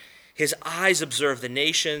forever. His eyes observe the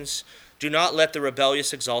nations. Do not let the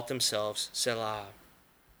rebellious exalt themselves. Selah.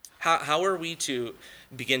 How are we to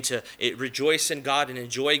begin to rejoice in God and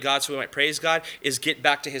enjoy God so we might praise God? Is get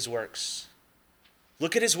back to his works.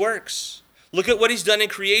 Look at his works. Look at what he's done in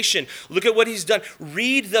creation. Look at what he's done.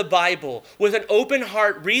 Read the Bible. With an open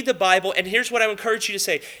heart, read the Bible. And here's what I encourage you to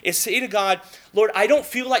say, is say to God, Lord, I don't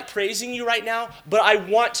feel like praising you right now, but I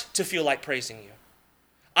want to feel like praising you.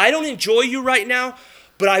 I don't enjoy you right now,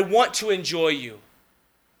 but I want to enjoy you.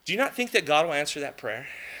 Do you not think that God will answer that prayer?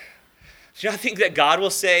 Do you not think that God will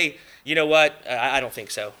say, you know what, I don't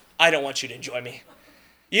think so. I don't want you to enjoy me.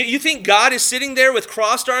 You think God is sitting there with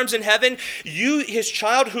crossed arms in heaven, you, his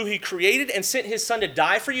child who he created and sent his son to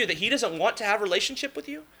die for you, that he doesn't want to have a relationship with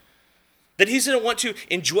you? That he doesn't want to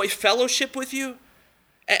enjoy fellowship with you?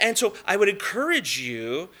 And so I would encourage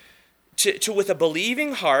you to with a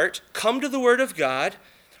believing heart, come to the word of God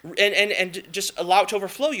and just allow it to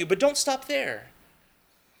overflow you. But don't stop there.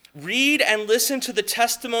 Read and listen to the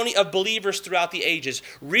testimony of believers throughout the ages.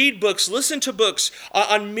 Read books, listen to books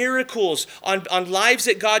on miracles, on lives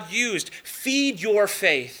that God used. Feed your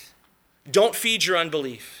faith. Don't feed your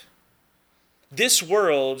unbelief. This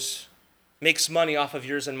world makes money off of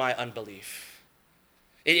yours and my unbelief.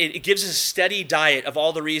 It gives us a steady diet of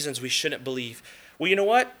all the reasons we shouldn't believe. Well, you know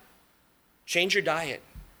what? Change your diet.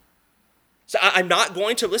 So I'm not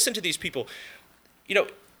going to listen to these people. You know,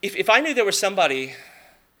 if I knew there was somebody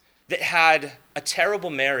that had a terrible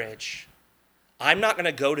marriage, I'm not going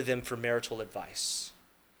to go to them for marital advice.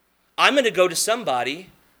 I'm going to go to somebody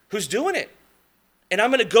who's doing it. And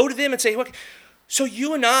I'm going to go to them and say, look, so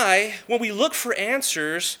you and I, when we look for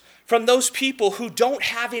answers from those people who don't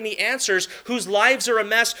have any answers, whose lives are a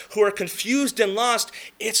mess, who are confused and lost,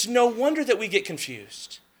 it's no wonder that we get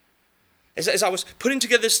confused. As I was putting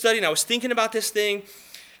together this study and I was thinking about this thing,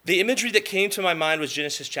 the imagery that came to my mind was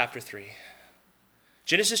Genesis chapter 3.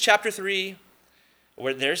 Genesis chapter 3,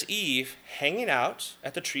 where there's Eve hanging out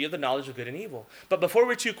at the tree of the knowledge of good and evil. But before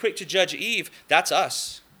we're too quick to judge Eve, that's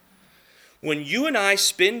us. When you and I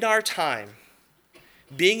spend our time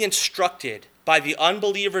being instructed by the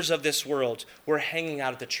unbelievers of this world, we're hanging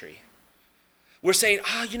out at the tree. We're saying,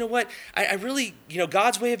 you know what, I really,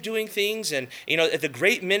 God's way of doing things, and, the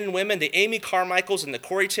great men and women, the Amy Carmichaels and the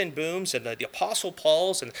Corrie ten Booms and the Apostle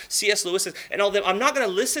Pauls and C.S. Lewis's and all them, I'm not going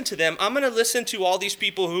to listen to them. I'm going to listen to all these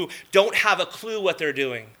people who don't have a clue what they're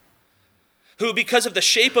doing, who, because of the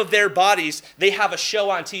shape of their bodies, they have a show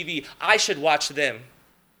on TV. I should watch them.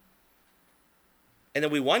 And then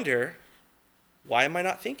we wonder, why am I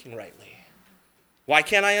not thinking rightly? Why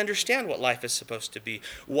can't I understand what life is supposed to be?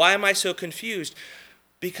 Why am I so confused?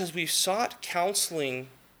 Because we've sought counseling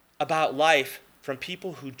about life from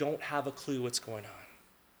people who don't have a clue what's going on.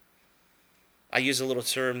 I use a little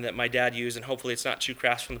term that my dad used, and hopefully it's not too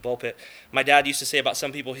crass from the pulpit. My dad used to say about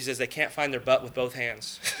some people, he says, they can't find their butt with both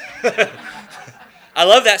hands. I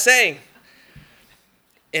love that saying.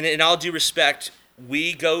 And in all due respect,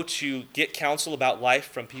 we go to get counsel about life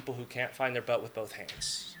from people who can't find their butt with both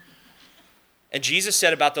hands. And Jesus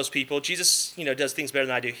said about those people, Jesus, does things better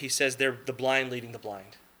than I do. He says they're the blind leading the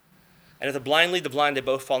blind. And if the blind lead the blind, they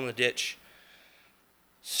both fall in the ditch.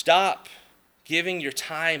 Stop giving your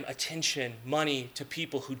time, attention, money to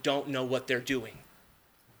people who don't know what they're doing.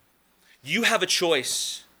 You have a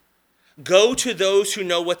choice. Go to those who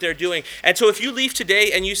know what they're doing. And so if you leave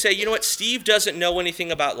today and you say, you know what, Steve doesn't know anything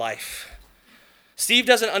about life. Steve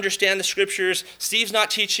doesn't understand the scriptures. Steve's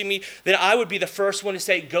not teaching me. Then I would be the first one to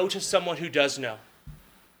say, go to someone who does know.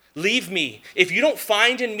 Leave me. If you don't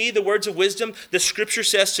find in me the words of wisdom, the scripture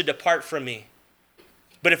says to depart from me.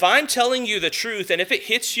 But if I'm telling you the truth, and if it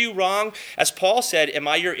hits you wrong, as Paul said, am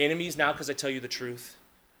I your enemies now because I tell you the truth?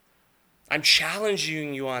 I'm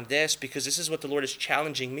challenging you on this because this is what the Lord is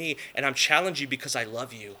challenging me, and I'm challenging you because I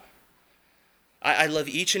love you. I love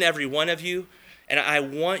each and every one of you. And I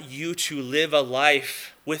want you to live a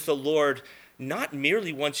life with the Lord, not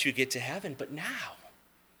merely once you get to heaven, but now.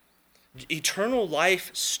 Eternal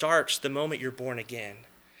life starts the moment you're born again.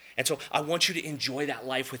 And so I want you to enjoy that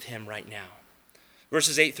life with him right now.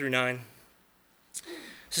 Verses 8 through 9. It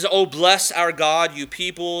says, "Oh, bless our God, you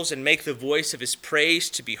peoples, and make the voice of his praise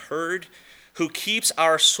to be heard, who keeps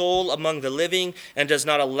our soul among the living and does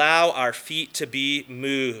not allow our feet to be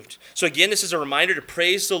moved." So again, this is a reminder to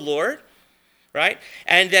praise the Lord. Right?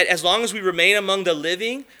 And that as long as we remain among the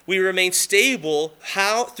living, we remain stable.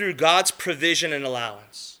 How? Through God's provision and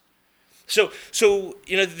allowance. So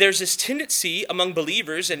there's this tendency among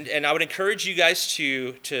believers, and I would encourage you guys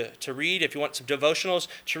to read, if you want some devotionals,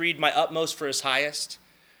 to read My Utmost for His Highest.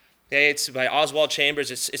 Okay, it's by Oswald Chambers.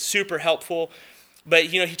 It's super helpful. But,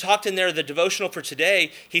 he talked in there, the devotional for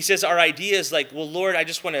today, he says our idea is like, well, Lord, I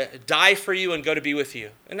just want to die for you and go to be with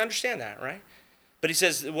you. And understand that, right? But he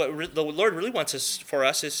says what the Lord really wants for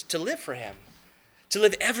us is to live for him, to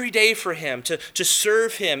live every day for him, to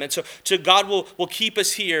serve him. And so God will keep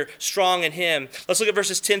us here strong in him. Let's look at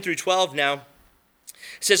verses 10 through 12 now.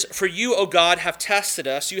 It says, "For you, O God, have tested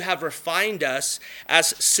us. You have refined us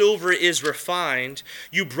as silver is refined.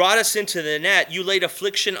 You brought us into the net. You laid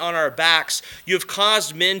affliction on our backs. You have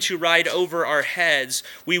caused men to ride over our heads.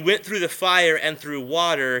 We went through the fire and through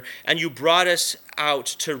water, and you brought us out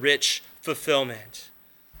to rich fulfillment."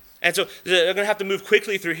 And so I'm going to have to move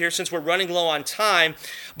quickly through here since we're running low on time.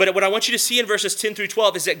 But what I want you to see in verses 10 through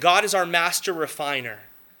 12 is that God is our master refiner.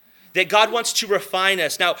 That God wants to refine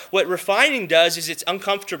us. Now, what refining does is it's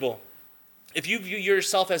uncomfortable. If you view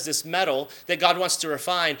yourself as this metal that God wants to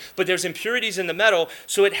refine, but there's impurities in the metal,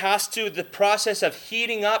 so it has to, the process of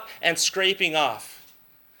heating up and scraping off.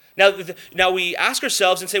 Now we ask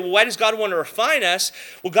ourselves and say, well, why does God want to refine us?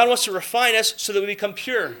 Well, God wants to refine us so that we become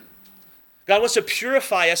pure. God wants to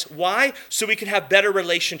purify us. Why? So we can have better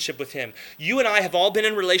relationship with him. You and I have all been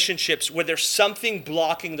in relationships where there's something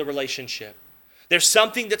blocking the relationship. There's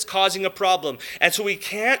something that's causing a problem. And so we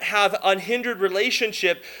can't have unhindered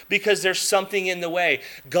relationship because there's something in the way.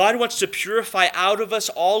 God wants to purify out of us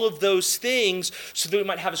all of those things so that we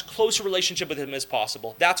might have as close a relationship with him as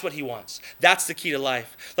possible. That's what he wants. That's the key to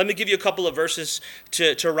life. Let me give you a couple of verses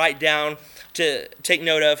to write down, to take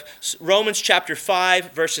note of. Romans chapter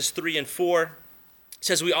 5, verses 3 and 4. It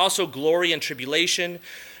says, "We also glory in tribulation,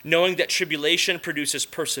 knowing that tribulation produces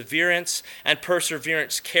perseverance, and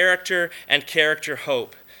perseverance character, and character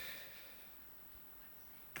hope."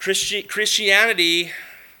 Christianity,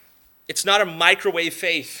 it's not a microwave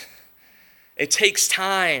faith. It takes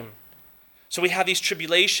time. So we have these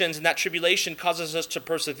tribulations, and that tribulation causes us to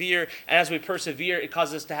persevere, and as we persevere, it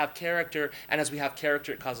causes us to have character, and as we have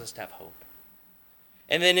character, it causes us to have hope.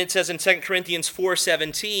 And then it says in 2 Corinthians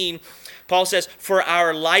 4:17, Paul says, "For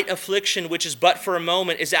our light affliction, which is but for a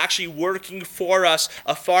moment, is actually working for us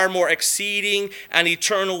a far more exceeding and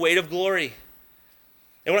eternal weight of glory."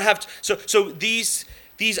 And we'll have so these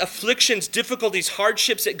afflictions, difficulties,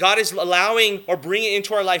 hardships that God is allowing or bringing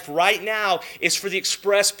into our life right now is for the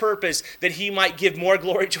express purpose that he might give more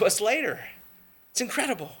glory to us later. It's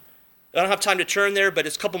incredible. I don't have time to turn there, but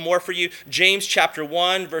it's a couple more for you. James chapter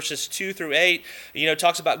 1, verses 2 through 8,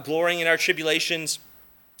 talks about glorying in our tribulations.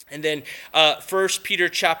 And then 1 Peter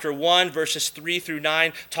chapter 1, verses 3 through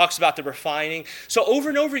 9, talks about the refining. So over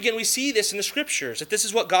and over again, we see this in the scriptures, that this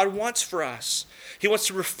is what God wants for us. He wants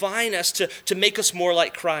to refine us to make us more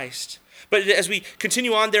like Christ. But as we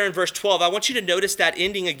continue on there in verse 12, I want you to notice that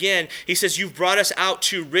ending again. He says, "You've brought us out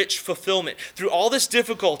to rich fulfillment." Through all this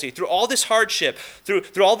difficulty, through all this hardship,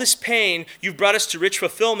 through all this pain, you've brought us to rich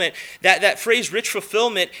fulfillment. That phrase, rich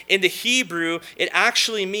fulfillment, in the Hebrew, it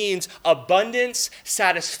actually means abundance,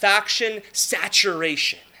 satisfaction,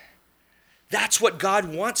 saturation. That's what God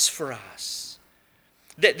wants for us.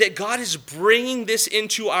 That God is bringing this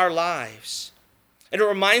into our lives. And it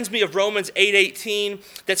reminds me of Romans 8:18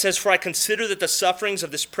 that says, "For I consider that the sufferings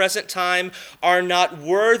of this present time are not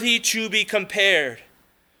worthy to be compared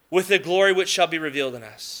with the glory which shall be revealed in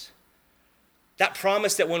us." That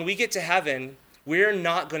promise that when we get to heaven, we're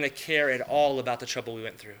not going to care at all about the trouble we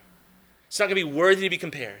went through. It's not going to be worthy to be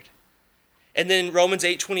compared. And then Romans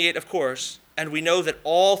 8:28, of course, "And we know that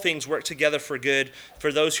all things work together for good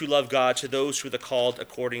for those who love God, to those who are the called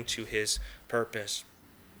according to his purpose."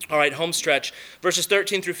 All right, home stretch. Verses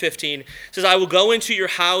 13 through 15 says, "I will go into your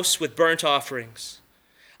house with burnt offerings.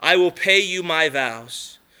 I will pay you my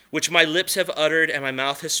vows, which my lips have uttered and my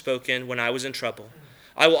mouth has spoken when I was in trouble.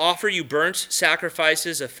 I will offer you burnt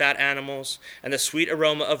sacrifices of fat animals and the sweet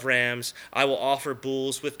aroma of rams. I will offer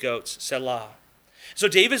bulls with goats." Selah. So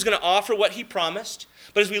David's going to offer what he promised.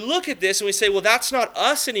 But as we look at this and we say, well, that's not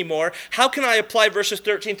us anymore, how can I apply verses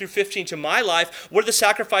 13 through 15 to my life? What are the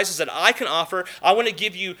sacrifices that I can offer? I want to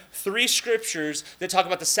give you 3 scriptures that talk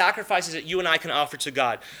about the sacrifices that you and I can offer to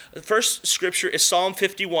God. The first scripture is Psalm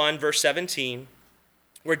 51, verse 17,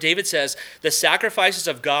 where David says, "The sacrifices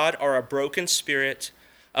of God are a broken spirit,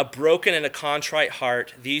 a broken and a contrite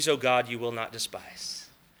heart. These, O God, you will not despise."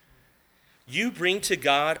 You bring to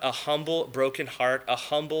God a humble, broken heart, a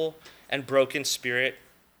humble and broken spirit,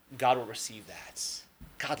 God will receive that.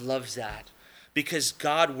 God loves that because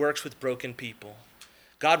God works with broken people.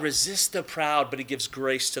 God resists the proud, but he gives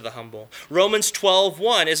grace to the humble. Romans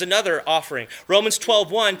 12:1 is another offering. Romans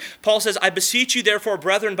 12:1, Paul says, "I beseech you therefore,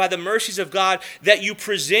 brethren, by the mercies of God, that you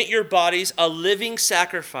present your bodies a living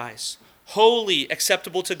sacrifice, holy,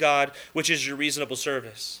 acceptable to God, which is your reasonable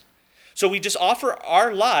service." So we just offer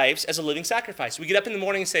our lives as a living sacrifice. We get up in the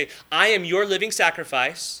morning and say, "I am your living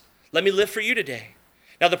sacrifice. Let me live for you today."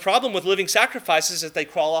 Now, the problem with living sacrifices is that they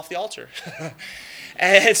crawl off the altar.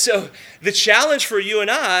 And so the challenge for you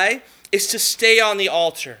and I is to stay on the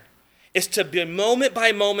altar. Is to be moment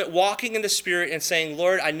by moment walking in the Spirit and saying,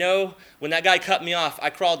 Lord, I know when that guy cut me off, I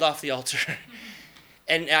crawled off the altar.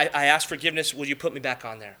 And I asked forgiveness. Will you put me back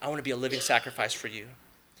on there? I want to be a living sacrifice for you.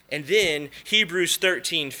 And then Hebrews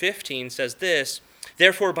 13:15 says this,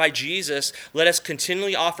 therefore by Jesus, let us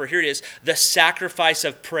continually offer, here it is, the sacrifice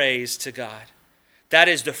of praise to God. That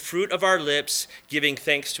is the fruit of our lips, giving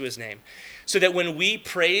thanks to his name. So that when we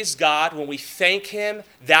praise God, when we thank him,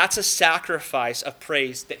 that's a sacrifice of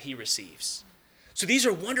praise that he receives. So these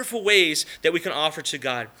are wonderful ways that we can offer to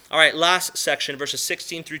God. All right, last section, verses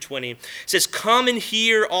 16 through 20. It says, come and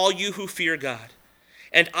hear, all you who fear God,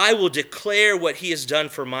 and I will declare what he has done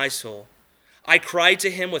for my soul. I cried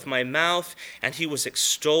to him with my mouth, and he was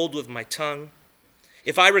extolled with my tongue.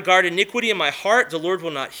 If I regard iniquity in my heart, the Lord will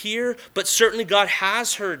not hear, but certainly God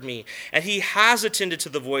has heard me, and he has attended to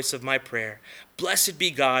the voice of my prayer. Blessed be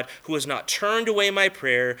God, who has not turned away my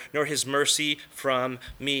prayer, nor his mercy from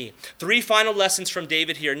me. 3 final lessons from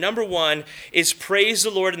David here. Number 1 is praise the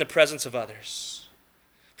Lord in the presence of others.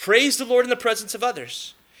 Praise the Lord in the presence of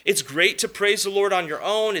others. It's great to praise the Lord on your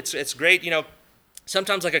own. It's great,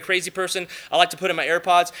 sometimes like a crazy person, I like to put in my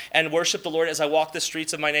AirPods and worship the Lord as I walk the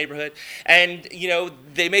streets of my neighborhood. And,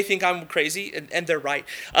 they may think I'm crazy, and they're right.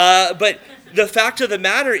 But the fact of the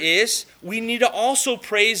matter is, we need to also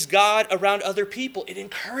praise God around other people. It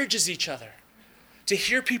encourages each other. To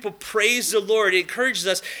hear people praise the Lord, it encourages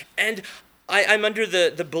us. And I'm under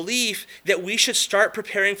the belief that we should start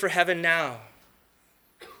preparing for heaven now.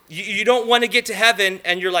 You don't want to get to heaven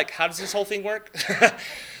and you're like, how does this whole thing work?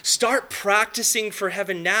 Start practicing for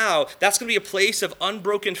heaven now. That's going to be a place of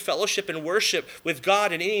unbroken fellowship and worship with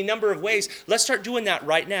God in any number of ways. Let's start doing that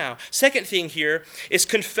right now. Second thing here is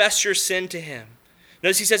confess your sin to him.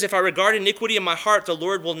 Notice he says, if I regard iniquity in my heart, the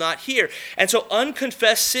Lord will not hear. And so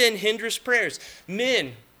unconfessed sin hinders prayers.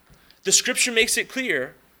 Men, the scripture makes it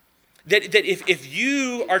clear that if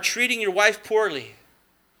you are treating your wife poorly,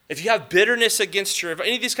 if you have bitterness against her, if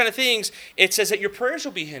any of these kind of things, it says that your prayers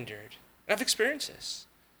will be hindered. And I've experienced this.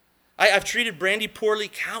 I've treated Brandy poorly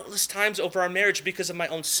countless times over our marriage because of my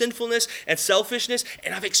own sinfulness and selfishness,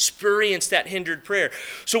 and I've experienced that hindered prayer.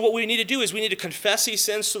 So what we need to do is we need to confess these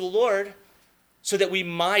sins to the Lord so that we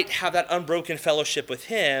might have that unbroken fellowship with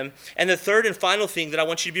him. And the third and final thing that I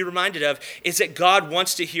want you to be reminded of is that God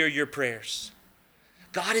wants to hear your prayers.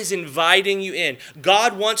 God is inviting you in.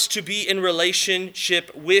 God wants to be in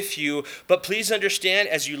relationship with you. But please understand,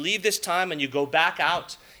 as you leave this time and you go back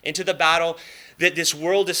out into the battle, that this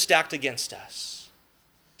world is stacked against us.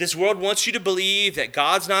 This world wants you to believe that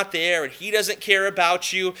God's not there and he doesn't care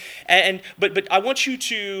about you. But I want you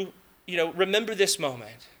to, remember this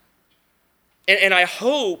moment. And I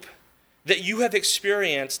hope that you have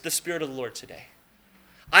experienced the Spirit of the Lord today.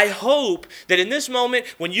 I hope that in this moment,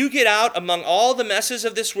 when you get out among all the messes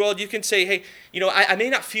of this world, you can say, hey, I may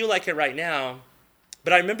not feel like it right now,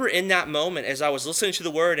 but I remember in that moment as I was listening to the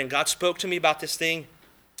word and God spoke to me about this thing,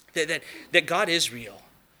 that God is real.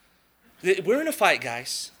 We're in a fight,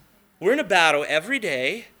 guys. We're in a battle every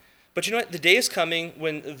day, but you know what? The day is coming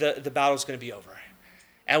when the battle is going to be over.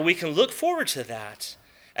 And we can look forward to that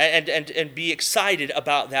and be excited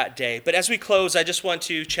about that day. But as we close, I just want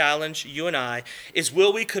to challenge you and I, is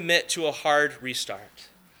will we commit to a hard restart?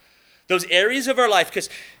 Those areas of our life, because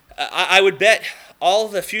I would bet all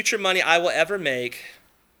the future money I will ever make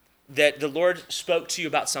that the Lord spoke to you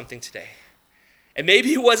about something today. And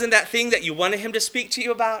maybe it wasn't that thing that you wanted him to speak to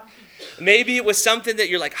you about. Maybe it was something that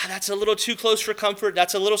you're like, that's a little too close for comfort.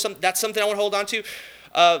 That's something I want to hold on to.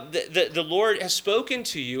 The Lord has spoken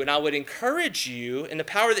to you, and I would encourage you in the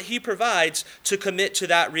power that he provides to commit to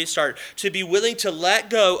that restart, to be willing to let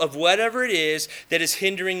go of whatever it is that is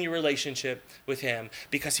hindering your relationship with him,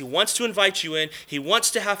 because he wants to invite you in. He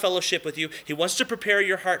wants to have fellowship with you. He wants to prepare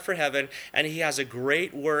your heart for heaven, and he has a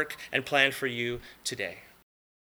great work and plan for you today.